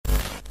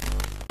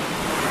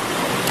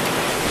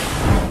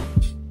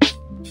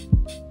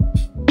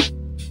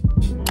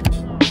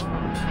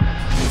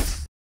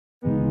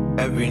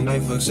every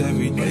night, fucks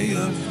every day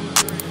up.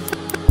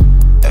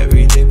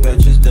 Every day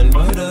patches done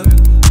right up.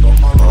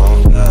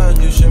 Oh God,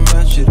 you should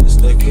match it, it's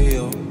the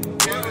KO.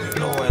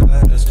 No one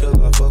like us till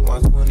I fuck my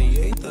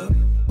 28th up.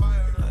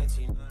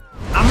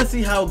 I'ma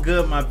see how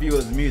good my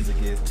viewers' music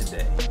is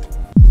today.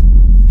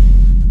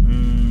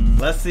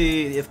 Let's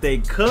see if they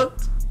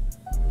cooked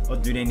or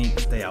do they need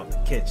to stay out the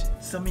kitchen.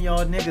 Some of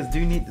y'all niggas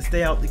do need to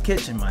stay out the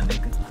kitchen, my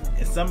nigga.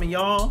 And some of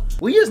y'all,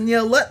 we just need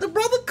to let the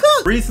brother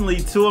cook. Recently,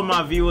 2 of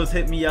my viewers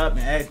hit me up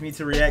and asked me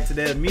to react to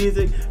their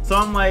music. So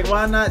I'm like,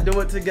 why not do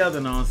it together,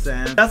 know what I'm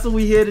saying? That's what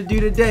we here to do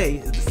today,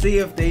 is to see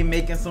if they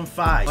making some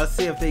fire. Let's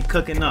see if they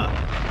cooking up.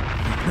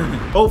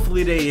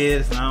 Hopefully they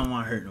is, and I don't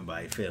want to hurt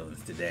nobody's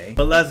feelings today.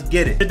 But let's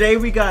get it. Today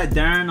we got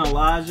Darren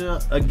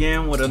Elijah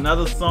again with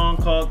another song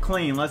called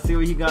Clean. Let's see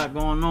what he got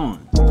going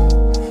on.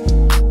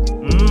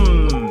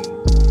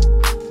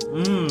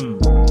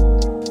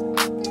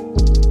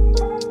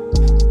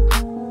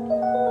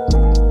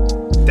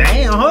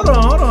 Damn, hold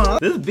on.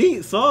 This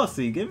beat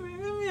saucy. Give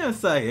me a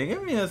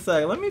second.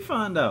 Let me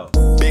find out.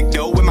 Big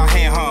dough with my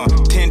hand, huh?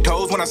 10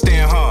 toes when I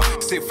stand, huh?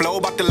 Sick flow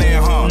about to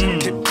land, huh?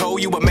 Tiptoe,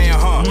 you a man,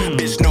 huh?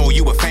 Bitch, know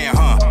you a fan,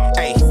 huh?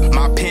 Ayy,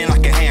 my pen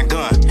like a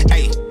handgun.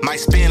 Ayy, might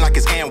spin like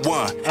it's and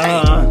one.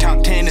 Ayy,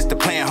 top 10 is the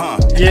plan, huh?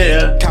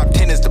 Yeah. Top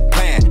 10 is the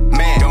plan,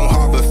 man. Don't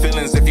harbor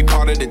feelings if you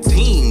part of the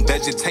team.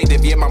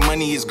 Vegetative, yeah, my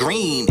money is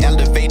green.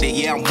 Elevated,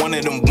 yeah, I'm one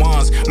of them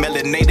ones.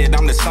 Melanated,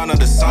 I'm the son of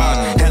the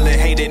sun. Hella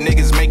hated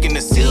niggas making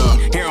the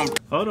scene. Hear 'em.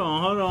 Hold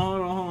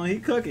on. He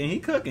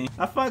cooking.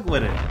 I fuck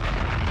with it.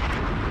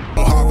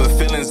 Don't harbor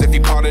feelings if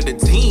you part of the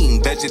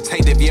team.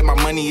 Vegetative, yeah, my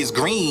money is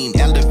green.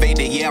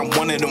 Elevated, yeah, I'm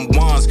one of them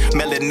ones.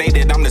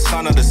 Melanated, I'm the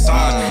son of the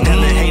sun.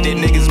 Hella hated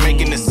niggas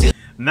making the scene.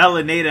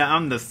 Melanated,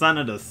 I'm the son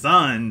of the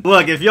sun.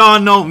 Look, if y'all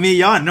know me,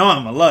 y'all know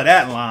I'ma love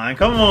that line.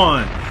 Come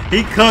on.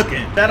 He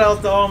cooking. Shout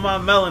out to all my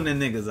melanin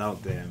niggas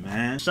out there,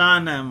 man.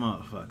 Shine that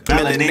motherfucker.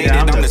 Melanated,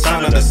 I'm the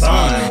son of the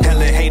sun.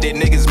 Hella hated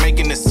niggas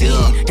making the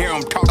scene. Hear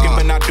them talking,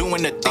 but not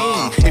doing the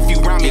thing. If you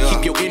rhyme me,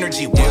 keep your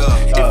energy well.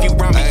 If you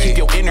rhyme me, keep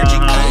your energy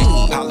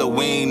clean.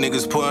 Halloween,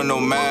 niggas putting no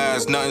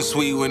mask. Nothing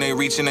sweet when they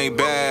reach in they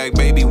bag.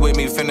 Baby with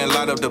me, finna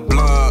light up the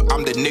blunt.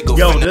 I'm the nigga.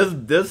 Yo,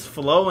 this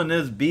flow and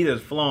this beat is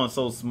flowing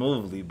so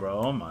smoothly, bro.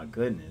 Oh my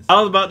goodness.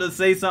 I was about to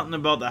say something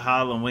about the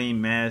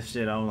Halloween mask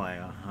shit. I'm like,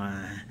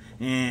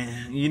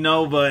 you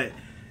know, but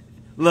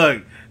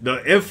look,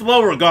 it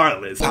flow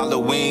regardless.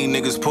 Halloween,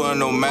 niggas putting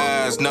no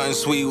mask. Nothing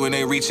sweet when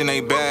they reach in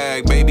they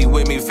bag. Baby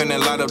with me, finna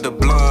light up the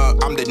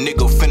blunt. I'm the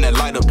nigga, finna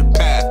light up the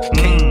path.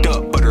 Caked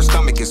up, but her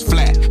stomach is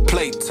flat.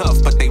 Play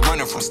tough, but they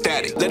running from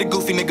static. Let a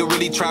goofy nigga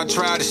really try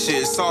the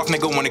shit. Soft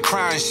nigga wanna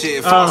cry and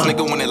shit. False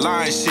nigga wanna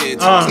lie and shit.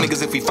 Toss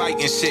niggas if we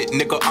fighting shit.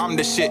 Nigga, I'm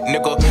the shit,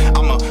 nigga.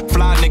 I'm a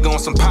fly nigga on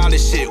some pilot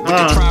shit. With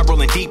the tribe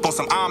rolling deep on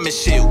some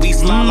Amish shit. We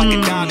slide like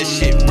a diamond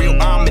shit. Real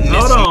ominous.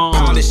 Hold on.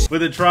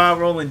 With the tribe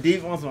rolling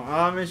deep on some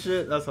Amish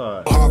shit? That's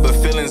hard. Harbor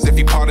feelings if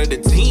you part of the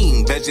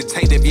team.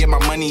 Vegetative, yeah, my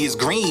money is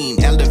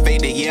green.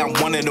 Elevated, yeah, I'm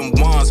one of them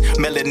ones.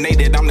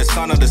 Melanated, I'm the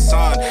son of the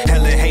sun.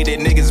 Hella hated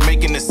niggas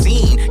making the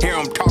scene. Hear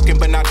them talking,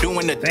 but not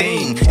doing the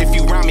thing. If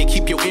you rhyme me,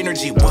 keep your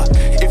energy what?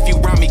 If you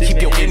rhyme me,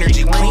 keep your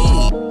energy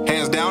clean.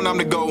 Hands down, I'm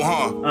the go,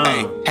 huh?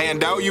 Hey,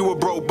 hand out, you a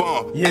bro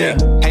bump. Yeah.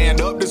 Ay,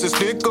 hand up, this is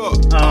stick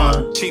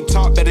up. Cheap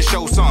talk, better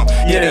show some.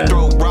 Yeah, they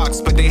throw rocks,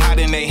 but they hide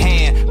in their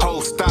hand.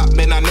 Hold stop,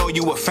 man, I know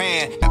you a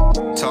fan.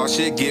 Talk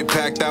shit, get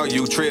packed out,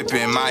 you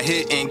tripping. My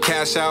hit and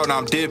cash out,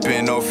 I'm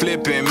dipping. Or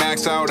flipping,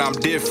 max out, I'm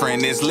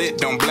different. It's lit,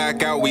 don't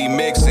black out, we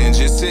mixing.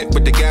 Just sit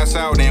with the gas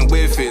out and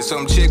whiff it.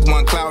 Some chick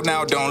one cloud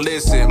now, don't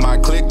listen. My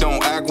click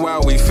don't act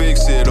while we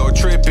fix it. Or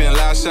tripping,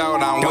 lash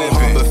out, I'm whipping.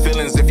 Don't harbor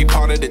feelings if you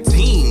part of the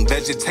team.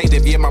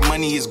 Vegetative, yeah, my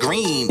money is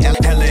green.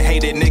 Hella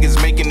hated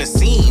niggas making the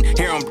scene.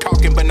 Hear them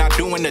talking, but not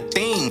doing the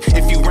thing.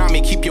 If you rhyme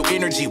me, keep your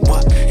energy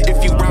what?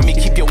 If you rhyme me,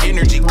 keep your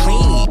energy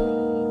clean.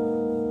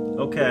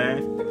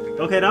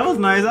 Okay, that was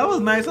nice.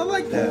 I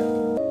like that.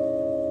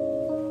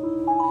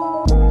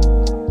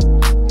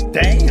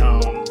 Damn.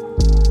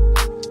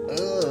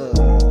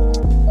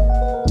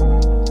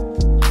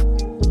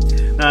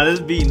 Nah, this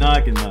beat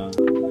knocking though.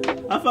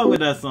 I fuck with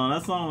that song.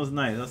 That song was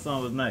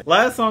nice.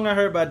 Last song I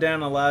heard by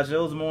Darren Elijah,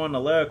 it was more on the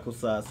lyrical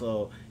side,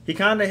 so he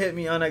kind of hit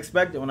me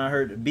unexpected when I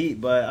heard the beat,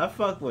 but I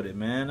fuck with it,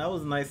 man. That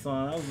was a nice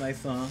song.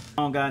 I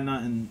don't got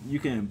nothing you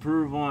can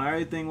improve on.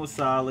 Everything was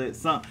solid.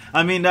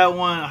 I mean, that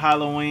one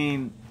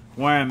Halloween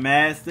wearing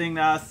mask thing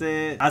that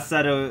I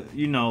said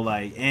you know,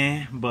 like,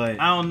 but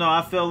I don't know.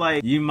 I feel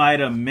like you might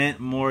have meant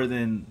more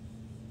than,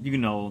 you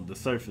know, the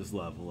surface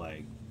level.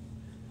 Like,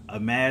 a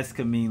mask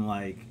could mean,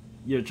 like,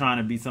 you're trying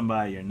to be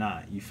somebody you're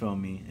not. You feel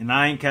me? And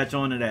I ain't catch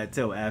on to that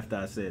till after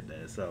I said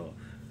that. So,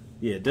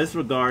 yeah,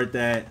 disregard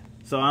that.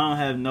 So I don't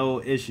have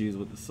no issues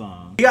with the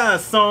song. We got a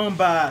song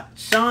by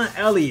Sean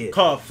Elliott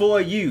called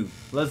For You.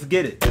 Let's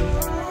get it.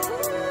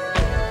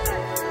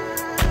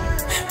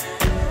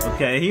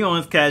 Okay, he on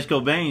his Cash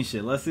Cobain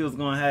shit. Let's see what's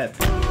gonna happen.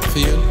 For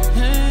you,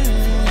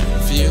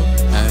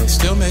 I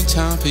still make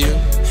time for you.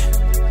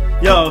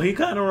 Yo, he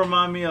kind of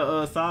remind me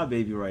of Side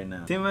Baby right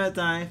now. Too much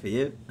time for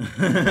you.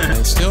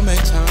 Still make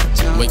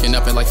time. Waking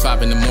up at like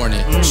 5 in the morning.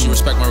 She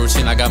respect my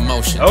routine, I got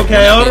motion.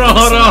 Okay, hold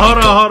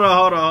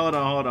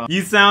on.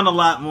 You sound a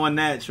lot more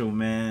natural,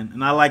 man.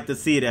 And I like to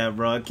see that,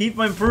 bro. Keep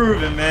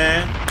improving,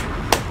 man.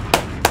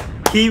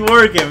 Keep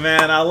working,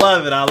 man. I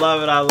love it.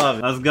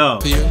 Let's go.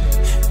 For you.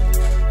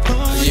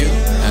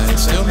 I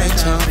still make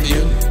time for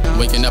you.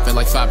 Waking up at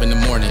like 5 in the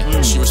morning.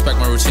 She respect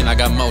my routine, I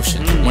got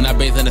motion. When I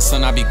bathe in the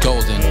sun, I be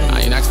golden.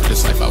 I ain't asked for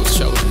this life, I was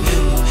chosen.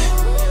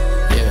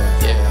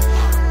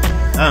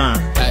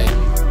 Hey,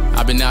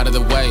 I've been out of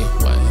the way,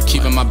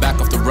 keeping my back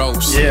off the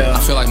ropes. I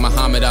feel like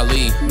Muhammad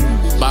Ali,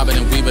 bobbing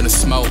and weaving the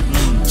smoke.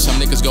 Some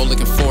niggas go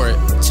looking for it.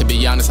 To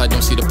be honest, I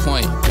don't see the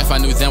point. If I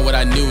knew then what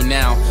I knew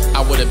now,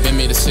 I would have been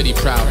made the city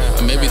proud.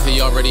 Or maybe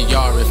they already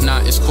are. If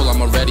not, it's cool,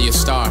 I'm already a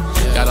star.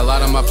 Got a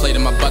lot on my plate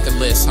and my bucket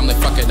list. I'm like,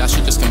 fuck it, I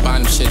should just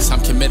combine them shits.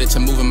 I'm committed to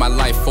moving my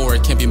life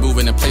forward. Can't be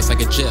moving in place like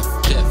a GIF.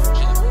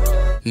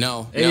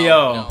 No.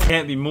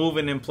 Can't be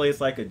moving in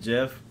place like a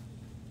GIF.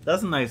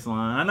 That's a nice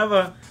line.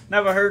 I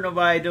never heard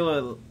nobody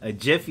do a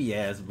jiffy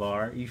ass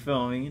bar. You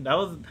feel me?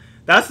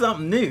 That's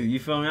something new. You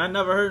feel me? I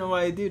never heard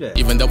nobody do that.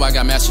 Even though I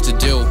got master to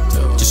do,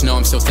 just know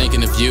I'm still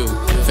thinking of you.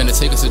 Finna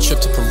take us a trip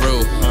to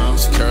Peru.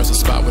 Secure us a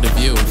spot with a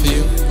view. For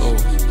you,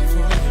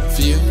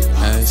 for you,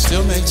 I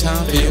still make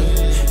time for you.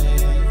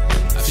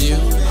 For you,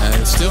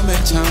 I still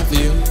make time for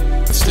you.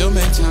 I still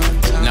make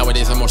time.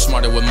 Nowadays I'm more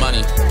smarter with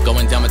money.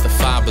 Going down with the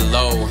 5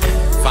 below.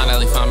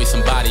 Finally found me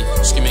somebody.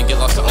 Screaming, get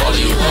lost to all of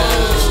you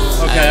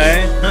hoes.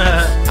 Okay.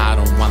 I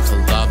don't want the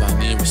love, I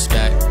need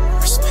respect.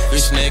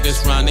 These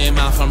niggas run their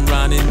mouth, I'm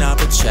running up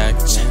a check.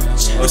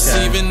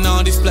 Receiving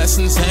all these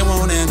blessings, they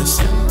won't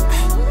intercept.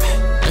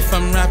 If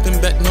I'm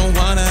rapping, bet no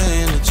one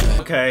I interject.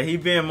 Okay, he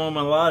being more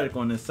melodic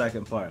on this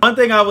second part. One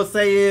thing I would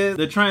say is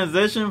the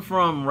transition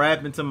from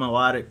rapping to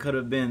melodic could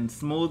have been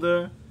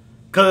smoother.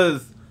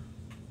 Cause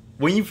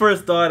when you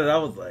first started, I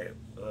was like,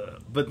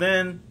 but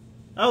then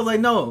I was like,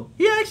 no,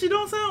 he actually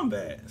don't sound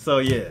bad. So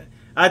yeah,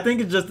 I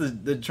think it's just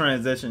the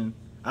transition.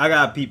 I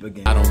got peep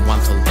again. I don't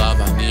want the love,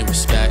 I need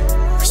respect.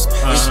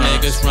 These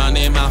niggas run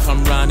their mouth,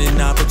 I'm running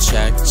up a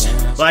check.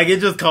 Like, it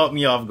just caught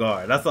me off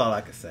guard. That's all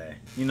I can say.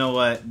 You know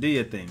what? Do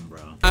your thing,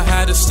 bro. I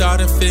had to start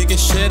and figure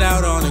shit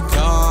out on the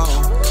go.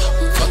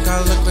 Fuck,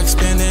 I look like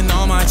spending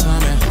all my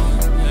time at home.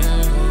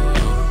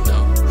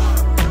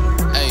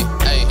 Hey,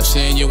 I'm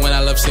seeing you when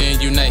I love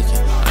seeing you naked.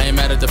 I ain't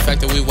mad at the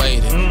fact that we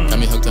waited. Got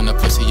me hooked on the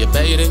pussy, you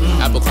baited.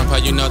 Apple crumb pie,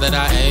 you know that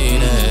I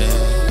ate it.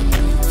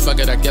 Fuck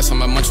it, I guess on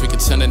my munch we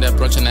could send in that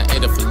brunch and I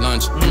ate it for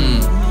lunch.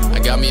 I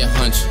got me a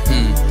hunch.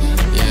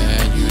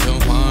 Yeah, you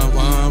don't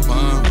want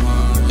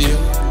you.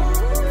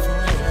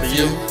 For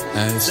you,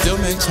 I still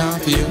make time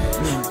for you.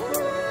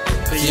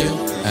 For you,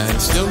 I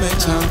still make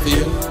time for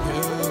you.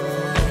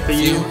 For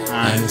you,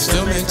 I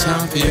still make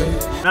time for you.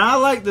 Now I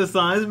like this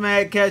song. It's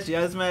mad catchy.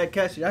 I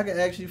can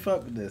actually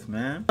fuck with this,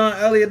 man.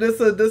 Elliot,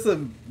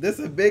 this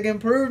a big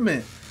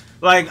improvement.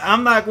 Like,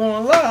 I'm not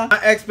gonna lie,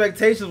 my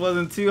expectations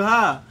wasn't too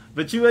high.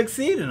 But you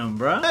exceeded him,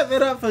 bro. Clap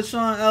it up for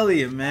Sean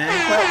Elliott, man.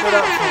 Clap it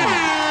up for him.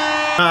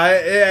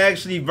 It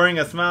actually bring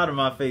a smile to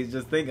my face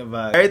just thinking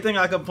about it. Everything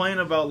I complained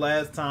about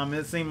last time,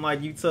 it seemed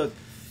like you took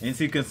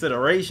into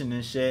consideration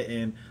and shit.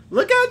 And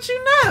look at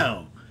you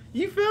now.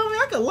 You feel me?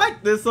 I could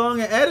like this song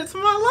and add it to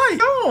my life.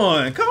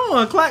 Come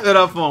on. Clap it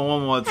up for him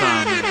one more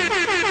time, man.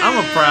 I'm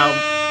a proud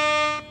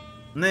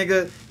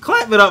nigga.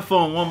 Clap it up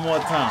for him one more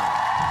time.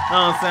 You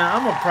know what I'm saying?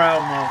 I'm a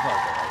proud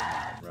motherfucker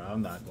right now, bro.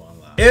 I'm not going.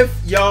 If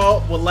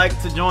y'all would like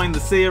to join the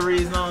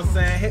series, know what I'm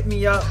saying, hit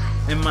me up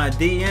in my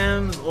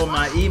DMs or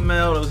my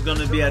email that was going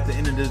to be at the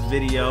end of this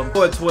video,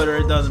 or Twitter,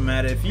 it doesn't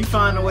matter. If you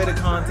find a way to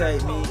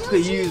contact me, you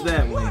could use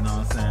that way, you know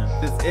what I'm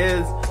saying. This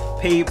is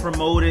paid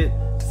promoted,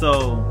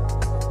 so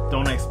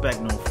don't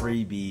expect no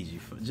freebies.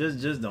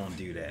 Just don't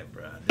do that,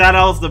 bro. Shout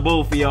outs to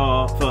both of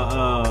y'all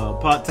for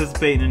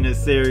participating in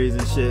this series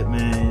and shit,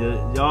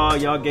 man.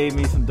 Y'all gave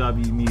me some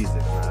W music,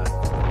 bro.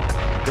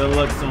 Good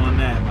looks on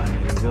that, my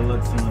nigga. Good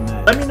looks on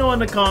that. Let me know in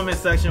the comment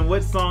section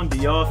which song do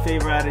y'all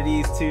favorite out of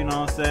these two, you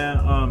know what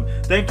I'm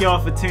saying? Thank y'all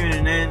for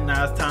tuning in.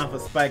 Now it's time for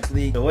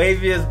SpikeLeak. The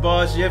waviest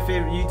boss, your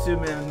favorite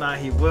YouTuber, and if not,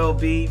 he will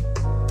be.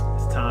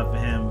 It's time for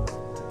him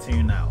to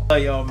tune out.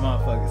 Love y'all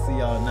motherfuckers. See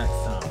y'all next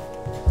time.